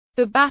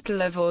The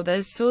Battle of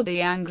Orthez saw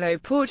the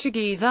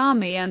Anglo-Portuguese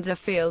army under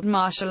Field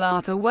Marshal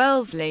Arthur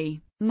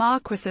Wellesley,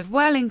 Marquess of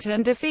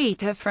Wellington,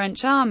 defeat a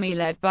French army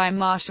led by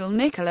Marshal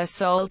Nicolas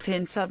Soult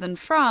in southern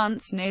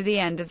France near the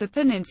end of the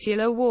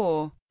Peninsular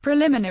War.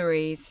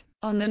 Preliminaries.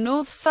 On the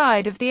north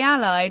side of the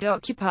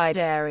Allied-occupied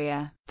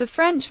area, the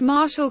French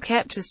marshal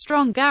kept a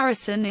strong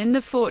garrison in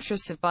the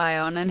fortress of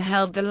Bayonne and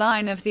held the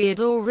line of the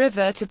Adour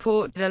River to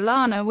Port de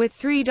Lana with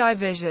 3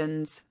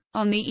 divisions.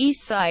 On the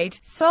east side,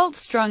 Soult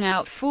strung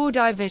out 4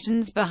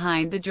 divisions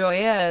behind the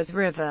Joyeuse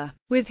River,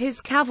 with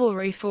his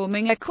cavalry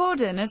forming a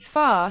cordon as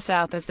far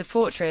south as the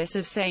fortress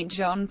of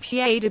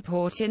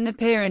Saint-Jean-Pied-de-Port in the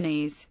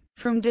Pyrenees.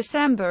 From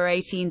December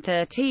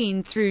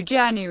 1813 through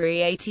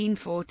January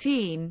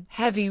 1814,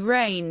 heavy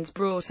rains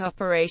brought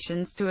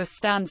operations to a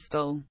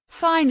standstill.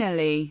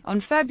 Finally, on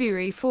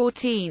February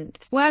 14,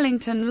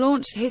 Wellington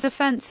launched his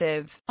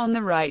offensive. On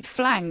the right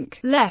flank,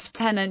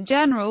 Lieutenant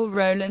General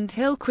Rowland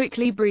Hill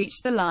quickly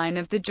breached the line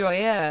of the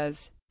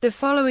Joyeuse. The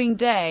following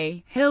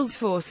day, Hill's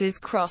forces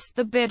crossed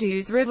the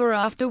Bidouze River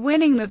after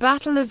winning the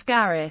Battle of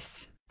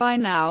Garris. By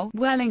now,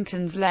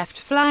 Wellington's left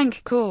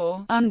flank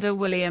corps, under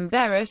William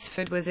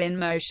Beresford, was in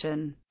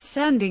motion,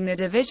 sending the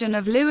division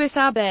of Louis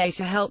Abbé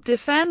to help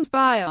defend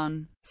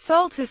Bayonne.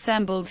 Soult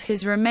assembled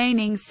his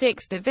remaining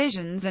 6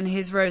 divisions and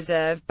his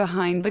reserve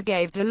behind the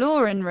Gave de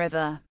Lorraine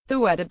River. The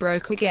weather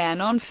broke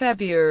again on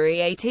February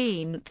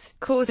 18,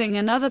 causing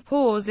another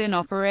pause in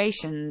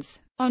operations.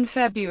 On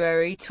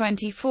February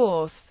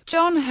 24,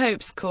 John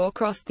Hope's corps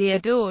crossed the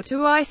Adour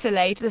to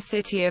isolate the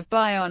city of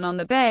Bayonne on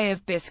the Bay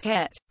of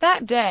Biscay.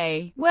 That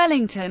day,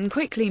 Wellington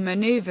quickly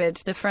maneuvered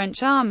the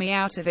French army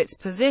out of its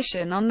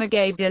position on the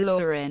Gave de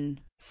Lorraine.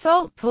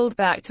 Soult pulled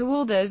back to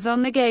Orthez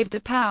on the Gave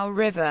de Pau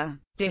River.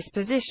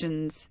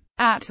 Dispositions.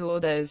 At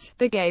Orthez,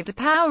 the Gave de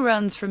Pau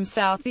runs from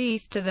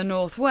southeast to the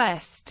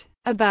northwest.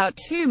 About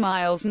 2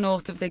 miles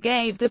north of the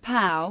Gave de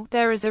Pau,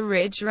 there is a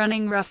ridge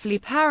running roughly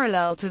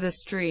parallel to the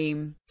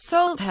stream.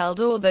 Soult held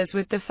Orthez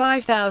with the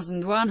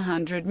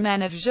 5,100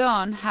 men of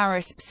Jean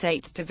Harris's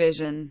 8th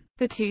Division.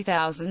 The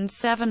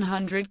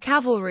 2,700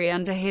 cavalry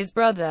under his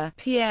brother,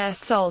 Pierre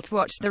Soult,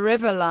 watched the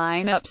river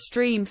line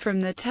upstream from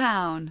the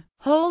town.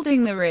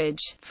 Holding the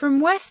ridge,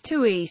 from west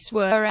to east,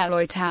 were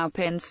Eloy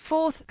Taupin's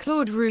 4th,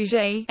 Claude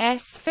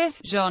Rouget's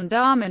 5th, Jean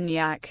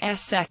d'Armagnac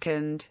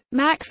 2nd,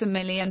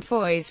 Maximilien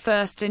Foy's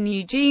 1st and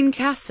Eugene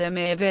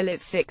Casimir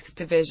Villett's 6th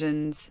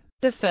divisions.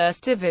 The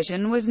 1st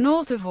Division was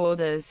north of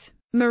Orthez.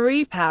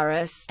 Marie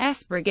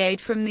Paris's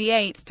brigade from the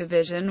 8th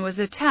Division was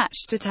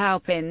attached to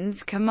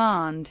Taupin's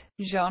command.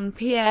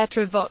 Jean-Pierre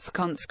Trevotte's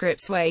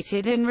conscripts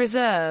waited in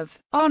reserve.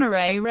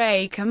 Honoré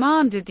Ray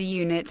commanded the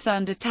units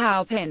under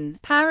Taupin,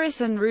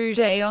 Paris and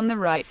Rouget on the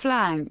right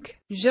flank.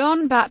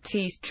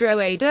 Jean-Baptiste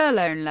Drouet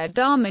d'Erlon led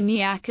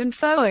d'Armagnac and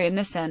Foy in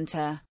the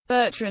centre.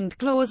 Bertrand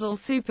Clausel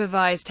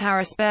supervised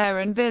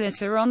Harrisberg and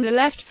Villette on the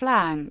left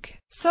flank.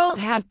 Soult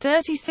had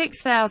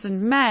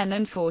 36,000 men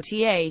and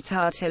 48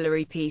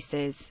 artillery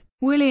pieces.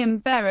 William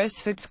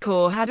Beresford's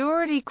corps had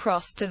already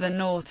crossed to the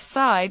north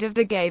side of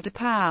the Gave de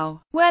Pau.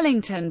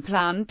 Wellington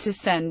planned to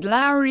send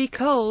Lowry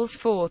Cole's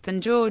 4th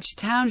and George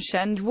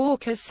Townshend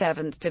Walker's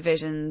 7th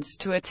divisions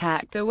to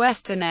attack the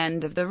western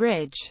end of the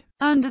ridge.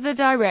 Under the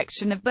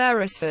direction of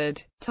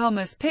Beresford,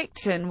 Thomas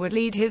Picton would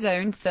lead his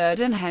own 3rd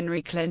and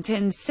Henry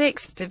Clinton's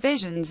 6th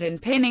divisions in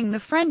pinning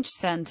the French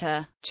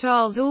centre.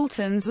 Charles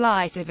Alton's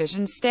light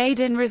division stayed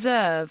in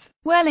reserve.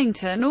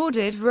 Wellington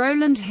ordered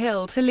Rowland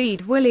Hill to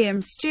lead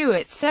William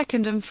Stewart's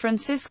 2nd and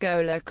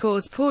Francisco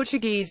Lacour's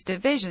Portuguese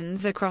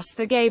divisions across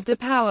the Gave de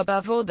Pau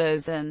above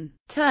Orthez and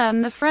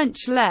turn the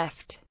French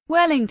left.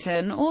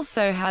 Wellington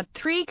also had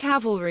 3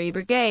 cavalry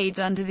brigades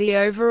under the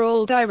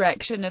overall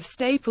direction of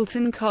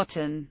Stapleton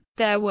Cotton.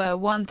 There were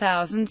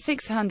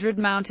 1,600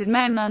 mounted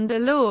men under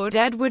Lord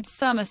Edward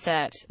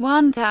Somerset,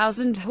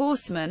 1,000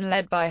 horsemen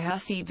led by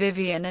Hussey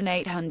Vivian and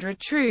 800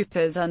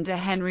 troopers under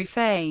Henry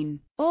Fane.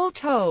 All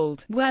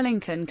told,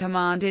 Wellington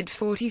commanded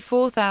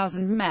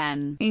 44,000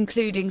 men,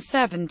 including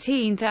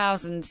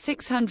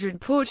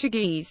 17,600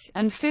 Portuguese,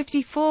 and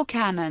 54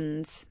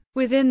 cannons.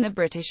 Within the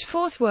British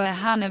force were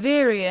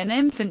Hanoverian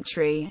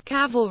infantry,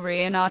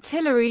 cavalry and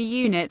artillery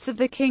units of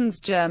the King's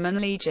German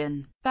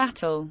Legion.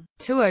 Battle.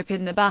 To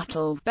open the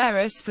battle,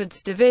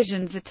 Beresford's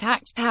divisions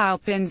attacked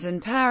Taupin's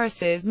and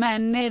Paris's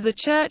men near the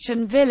church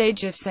and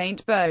village of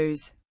St.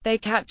 Bose. They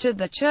captured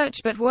the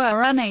church but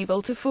were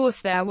unable to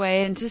force their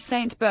way into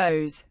St.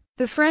 Bose.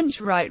 The French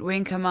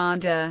right-wing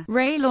commander,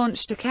 Ray,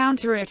 launched a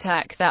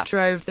counter-attack that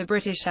drove the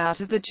British out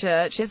of the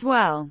church as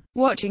well.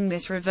 Watching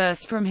this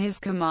reverse from his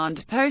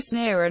command post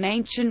near an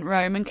ancient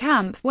Roman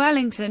camp,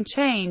 Wellington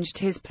changed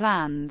his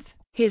plans.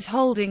 His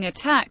holding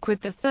attack with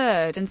the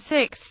 3rd and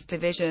 6th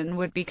Division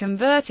would be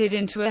converted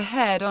into a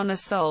head-on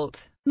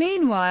assault.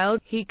 Meanwhile,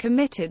 he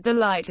committed the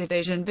light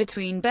division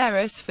between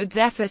Beresford's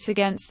effort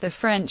against the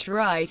French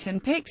right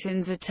and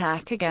Picton's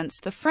attack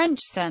against the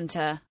French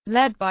centre.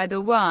 Led by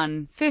the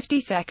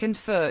 152nd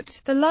Foot,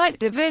 the light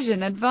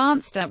division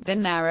advanced up the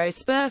narrow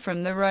spur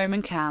from the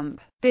Roman camp.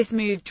 This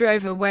move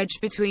drove a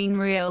wedge between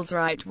Riel's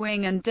right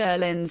wing and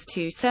d'Erlon's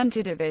 2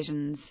 centre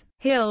divisions.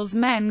 Hill's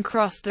men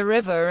crossed the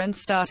river and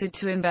started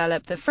to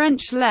envelop the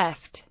French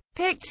left.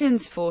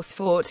 Picton's force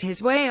fought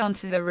his way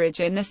onto the ridge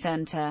in the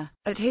center.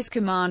 At his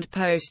command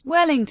post,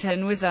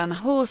 Wellington was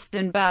unhorsed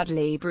and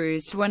badly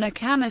bruised when a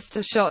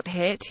canister shot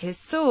hit his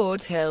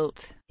sword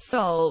hilt.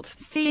 Soult,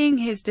 seeing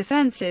his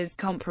defenses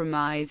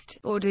compromised,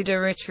 ordered a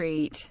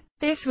retreat.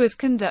 This was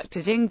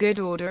conducted in good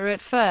order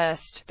at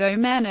first, though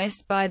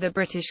menaced by the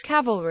British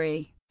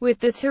cavalry. With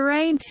the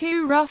terrain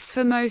too rough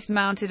for most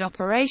mounted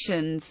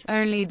operations,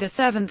 only the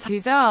 7th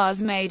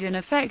Hussars made an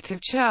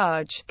effective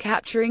charge,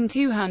 capturing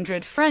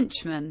 200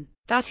 Frenchmen.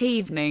 That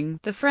evening,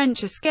 the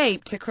French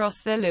escaped across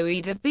the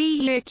Louis de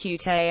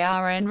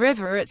Béarn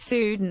River at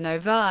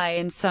Soudenoville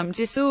in some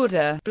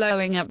disorder,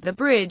 blowing up the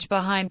bridge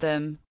behind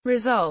them.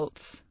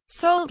 Results: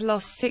 Soult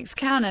lost 6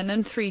 cannon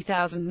and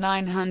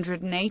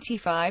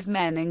 3,985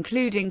 men,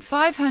 including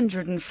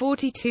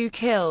 542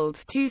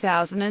 killed,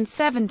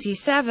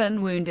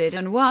 2,077 wounded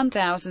and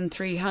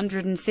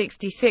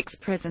 1,366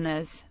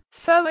 prisoners.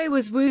 Foe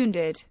was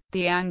wounded.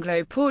 The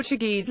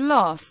Anglo-Portuguese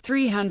lost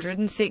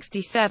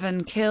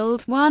 367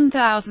 killed,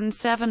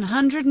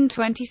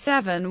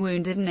 1,727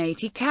 wounded and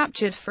 80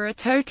 captured for a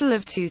total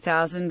of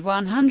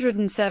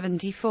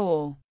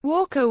 2,174.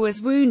 Walker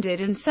was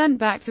wounded and sent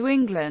back to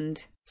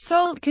England.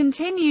 Soult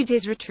continued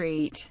his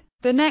retreat.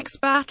 The next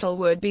battle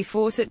would be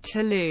fought at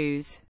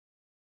Toulouse.